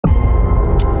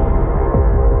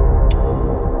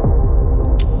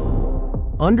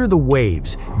Under the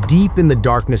waves, deep in the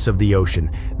darkness of the ocean,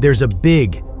 there's a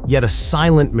big, yet a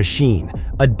silent machine,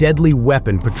 a deadly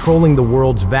weapon patrolling the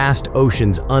world's vast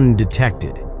oceans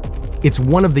undetected. It's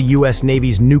one of the US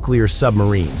Navy's nuclear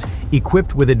submarines,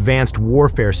 equipped with advanced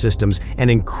warfare systems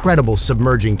and incredible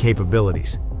submerging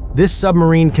capabilities. This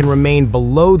submarine can remain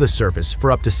below the surface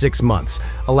for up to 6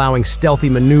 months, allowing stealthy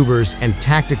maneuvers and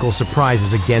tactical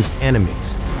surprises against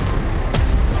enemies.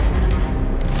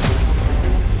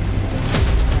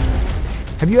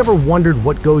 Have you ever wondered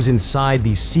what goes inside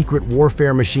these secret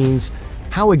warfare machines?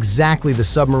 How exactly the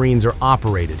submarines are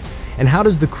operated? And how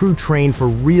does the crew train for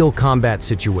real combat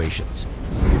situations?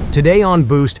 Today on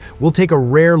Boost, we'll take a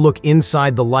rare look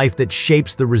inside the life that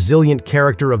shapes the resilient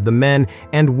character of the men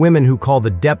and women who call the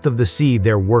depth of the sea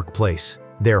their workplace,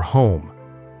 their home.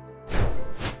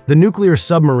 The nuclear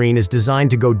submarine is designed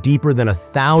to go deeper than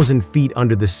 1,000 feet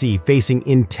under the sea, facing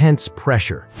intense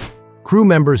pressure. Crew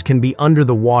members can be under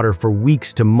the water for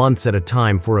weeks to months at a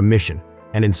time for a mission,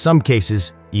 and in some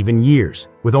cases, even years,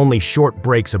 with only short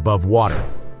breaks above water.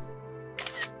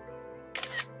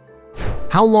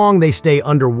 How long they stay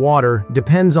underwater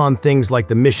depends on things like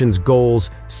the mission's goals,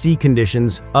 sea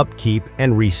conditions, upkeep,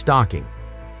 and restocking.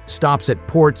 Stops at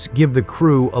ports give the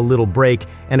crew a little break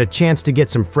and a chance to get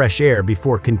some fresh air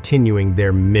before continuing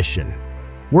their mission.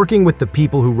 Working with the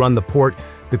people who run the port,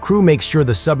 the crew makes sure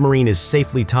the submarine is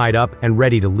safely tied up and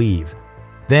ready to leave.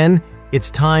 Then,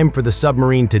 it's time for the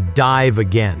submarine to dive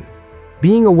again.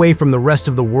 Being away from the rest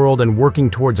of the world and working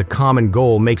towards a common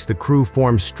goal makes the crew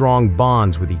form strong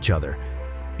bonds with each other.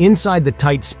 Inside the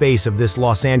tight space of this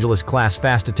Los Angeles-class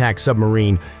fast attack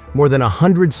submarine, more than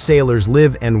 100 sailors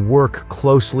live and work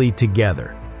closely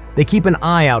together. They keep an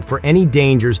eye out for any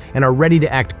dangers and are ready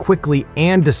to act quickly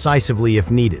and decisively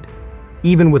if needed.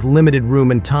 Even with limited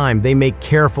room and time, they make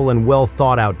careful and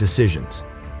well-thought-out decisions.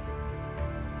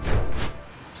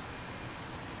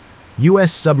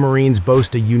 U.S. submarines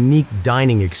boast a unique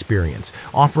dining experience,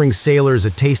 offering sailors a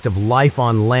taste of life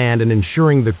on land and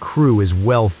ensuring the crew is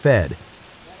well-fed.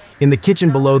 In the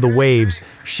kitchen below the waves,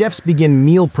 chefs begin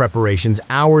meal preparations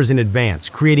hours in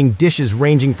advance, creating dishes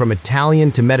ranging from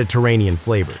Italian to Mediterranean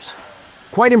flavors.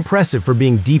 Quite impressive for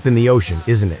being deep in the ocean,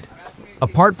 isn't it?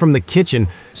 Apart from the kitchen,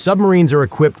 submarines are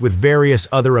equipped with various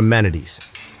other amenities.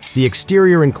 The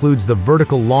exterior includes the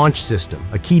vertical launch system,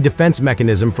 a key defense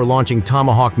mechanism for launching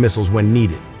Tomahawk missiles when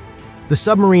needed. The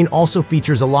submarine also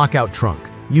features a lockout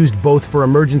trunk, used both for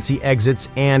emergency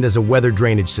exits and as a weather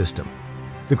drainage system.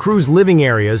 The crew's living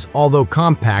areas, although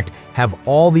compact, have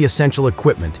all the essential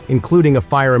equipment, including a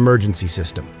fire emergency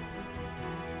system.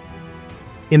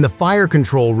 In the fire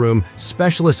control room,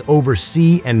 specialists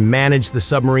oversee and manage the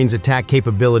submarine's attack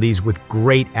capabilities with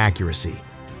great accuracy.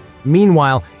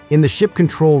 Meanwhile, in the ship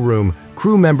control room,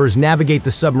 crew members navigate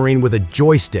the submarine with a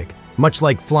joystick, much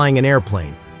like flying an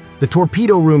airplane. The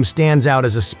torpedo room stands out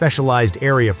as a specialized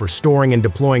area for storing and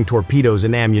deploying torpedoes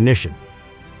and ammunition.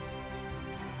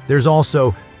 There's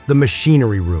also the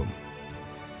machinery room.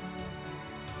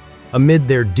 Amid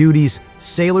their duties,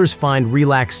 sailors find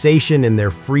relaxation in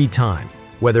their free time,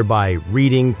 whether by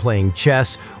reading, playing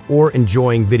chess, or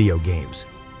enjoying video games.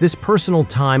 This personal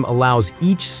time allows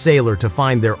each sailor to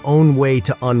find their own way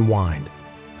to unwind.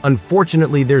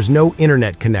 Unfortunately, there's no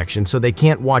internet connection, so they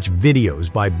can't watch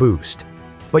videos by Boost.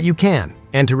 But you can,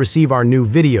 and to receive our new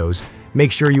videos,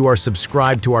 make sure you are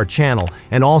subscribed to our channel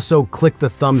and also click the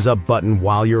thumbs up button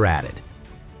while you're at it.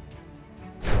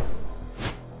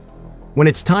 When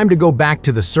it's time to go back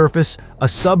to the surface, a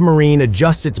submarine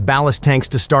adjusts its ballast tanks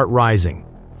to start rising.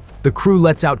 The crew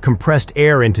lets out compressed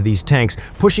air into these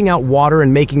tanks, pushing out water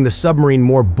and making the submarine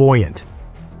more buoyant.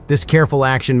 This careful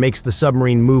action makes the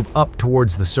submarine move up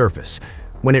towards the surface.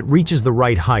 When it reaches the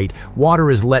right height,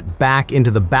 water is let back into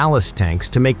the ballast tanks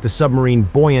to make the submarine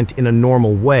buoyant in a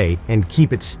normal way and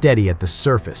keep it steady at the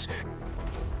surface.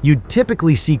 You'd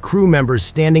typically see crew members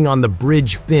standing on the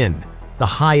bridge fin, the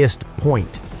highest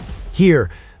point. Here,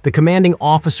 the commanding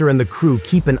officer and the crew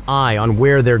keep an eye on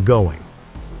where they're going.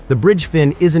 The bridge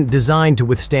fin isn't designed to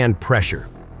withstand pressure.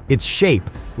 Its shape,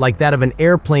 like that of an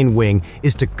airplane wing,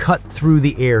 is to cut through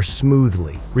the air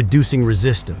smoothly, reducing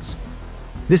resistance.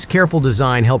 This careful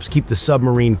design helps keep the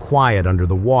submarine quiet under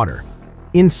the water.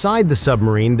 Inside the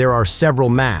submarine, there are several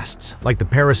masts, like the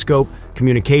periscope,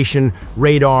 communication,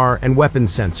 radar, and weapon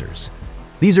sensors.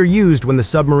 These are used when the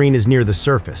submarine is near the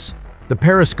surface. The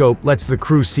periscope lets the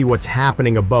crew see what's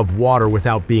happening above water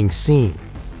without being seen.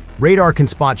 Radar can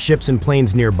spot ships and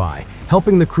planes nearby,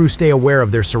 helping the crew stay aware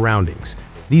of their surroundings.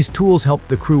 These tools help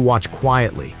the crew watch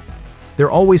quietly.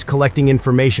 They're always collecting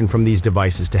information from these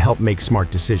devices to help make smart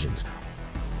decisions.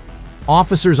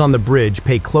 Officers on the bridge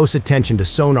pay close attention to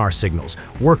sonar signals,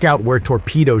 work out where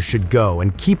torpedoes should go,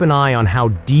 and keep an eye on how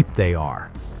deep they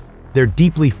are. They're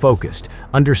deeply focused,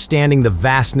 understanding the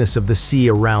vastness of the sea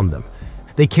around them.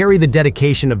 They carry the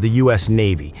dedication of the U.S.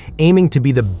 Navy, aiming to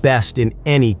be the best in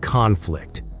any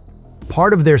conflict.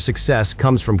 Part of their success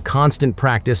comes from constant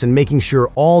practice and making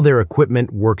sure all their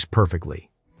equipment works perfectly.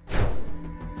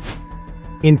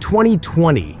 In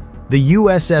 2020, the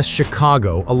USS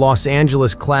Chicago, a Los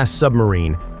Angeles-class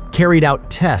submarine, carried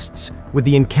out tests with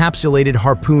the encapsulated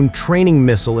Harpoon training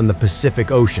missile in the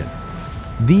Pacific Ocean.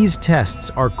 These tests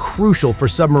are crucial for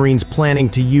submarines planning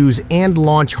to use and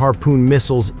launch Harpoon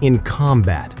missiles in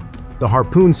combat. The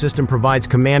Harpoon system provides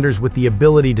commanders with the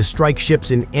ability to strike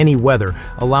ships in any weather,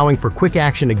 allowing for quick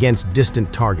action against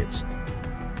distant targets.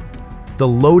 The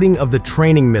loading of the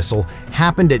training missile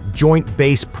happened at Joint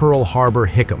Base Pearl Harbor,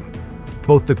 Hickam.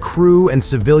 Both the crew and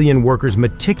civilian workers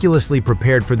meticulously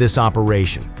prepared for this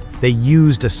operation. They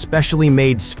used a specially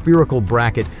made spherical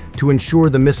bracket to ensure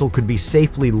the missile could be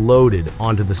safely loaded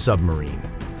onto the submarine.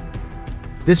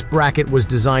 This bracket was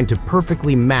designed to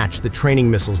perfectly match the training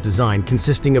missile's design,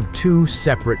 consisting of two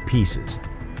separate pieces.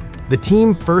 The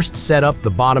team first set up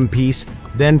the bottom piece,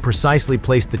 then precisely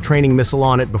placed the training missile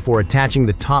on it before attaching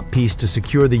the top piece to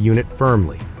secure the unit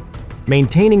firmly.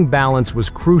 Maintaining balance was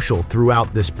crucial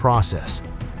throughout this process.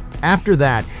 After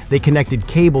that, they connected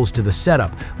cables to the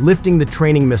setup, lifting the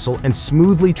training missile and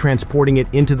smoothly transporting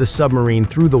it into the submarine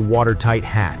through the watertight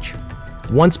hatch.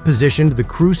 Once positioned, the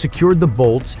crew secured the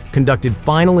bolts, conducted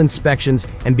final inspections,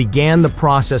 and began the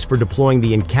process for deploying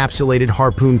the encapsulated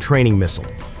Harpoon training missile.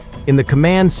 In the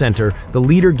command center, the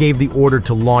leader gave the order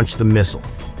to launch the missile.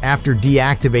 After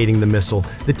deactivating the missile,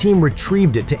 the team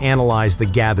retrieved it to analyze the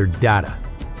gathered data.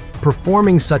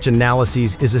 Performing such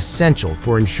analyses is essential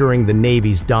for ensuring the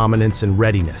Navy's dominance and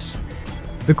readiness.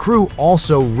 The crew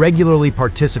also regularly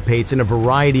participates in a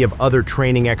variety of other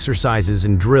training exercises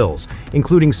and drills,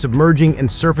 including submerging and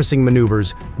surfacing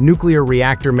maneuvers, nuclear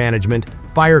reactor management,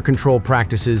 fire control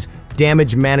practices,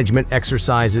 damage management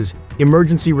exercises,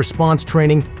 emergency response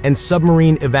training, and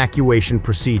submarine evacuation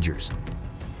procedures.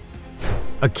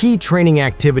 A key training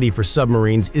activity for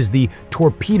submarines is the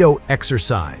torpedo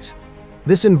exercise.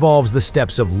 This involves the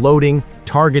steps of loading,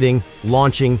 targeting,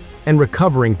 launching, and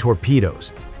recovering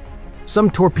torpedoes. Some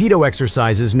torpedo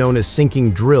exercises, known as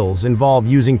sinking drills, involve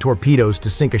using torpedoes to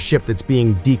sink a ship that's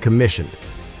being decommissioned.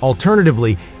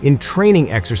 Alternatively, in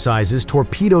training exercises,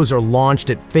 torpedoes are launched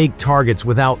at fake targets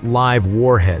without live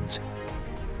warheads.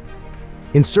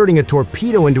 Inserting a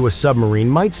torpedo into a submarine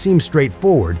might seem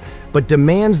straightforward, but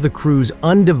demands the crew's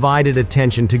undivided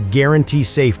attention to guarantee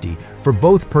safety for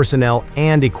both personnel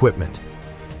and equipment.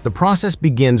 The process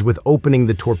begins with opening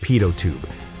the torpedo tube.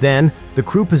 Then, the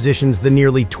crew positions the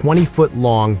nearly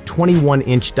 20-foot-long,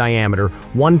 21-inch diameter,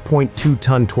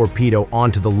 1.2-ton torpedo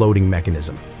onto the loading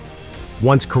mechanism.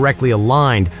 Once correctly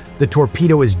aligned, the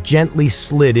torpedo is gently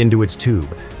slid into its tube.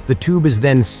 The tube is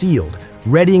then sealed,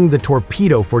 readying the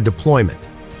torpedo for deployment.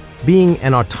 Being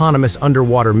an autonomous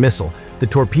underwater missile, the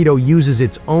torpedo uses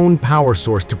its own power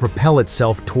source to propel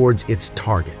itself towards its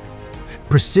target.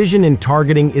 Precision in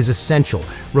targeting is essential,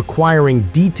 requiring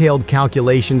detailed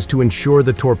calculations to ensure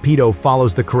the torpedo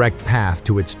follows the correct path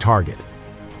to its target.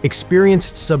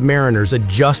 Experienced submariners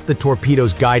adjust the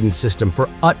torpedo's guidance system for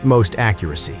utmost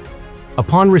accuracy.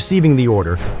 Upon receiving the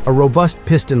order, a robust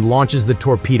piston launches the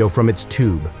torpedo from its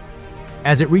tube.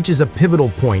 As it reaches a pivotal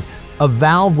point, a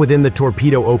valve within the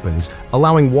torpedo opens,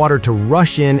 allowing water to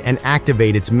rush in and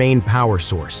activate its main power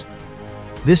source.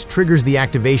 This triggers the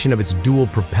activation of its dual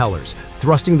propellers,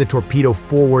 thrusting the torpedo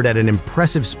forward at an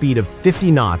impressive speed of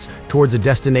 50 knots towards a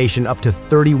destination up to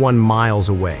 31 miles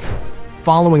away.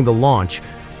 Following the launch,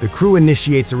 the crew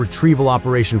initiates a retrieval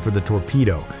operation for the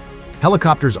torpedo.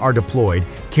 Helicopters are deployed,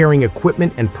 carrying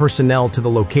equipment and personnel to the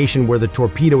location where the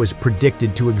torpedo is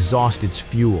predicted to exhaust its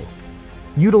fuel.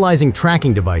 Utilizing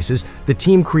tracking devices, the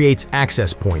team creates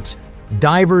access points.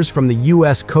 Divers from the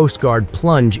U.S. Coast Guard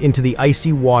plunge into the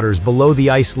icy waters below the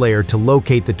ice layer to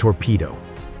locate the torpedo.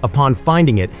 Upon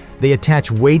finding it, they attach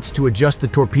weights to adjust the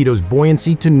torpedo's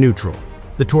buoyancy to neutral.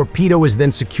 The torpedo is then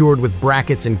secured with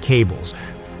brackets and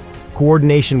cables.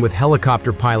 Coordination with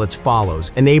helicopter pilots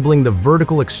follows, enabling the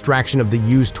vertical extraction of the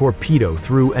used torpedo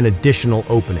through an additional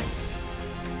opening.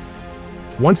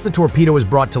 Once the torpedo is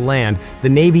brought to land, the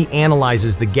Navy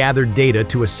analyzes the gathered data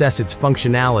to assess its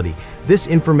functionality. This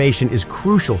information is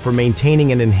crucial for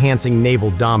maintaining and enhancing naval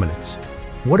dominance.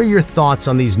 What are your thoughts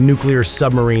on these nuclear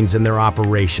submarines and their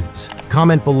operations?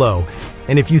 Comment below,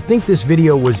 and if you think this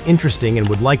video was interesting and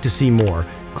would like to see more,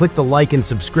 Click the like and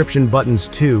subscription buttons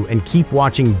too, and keep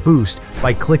watching Boost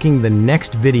by clicking the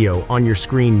next video on your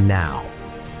screen now.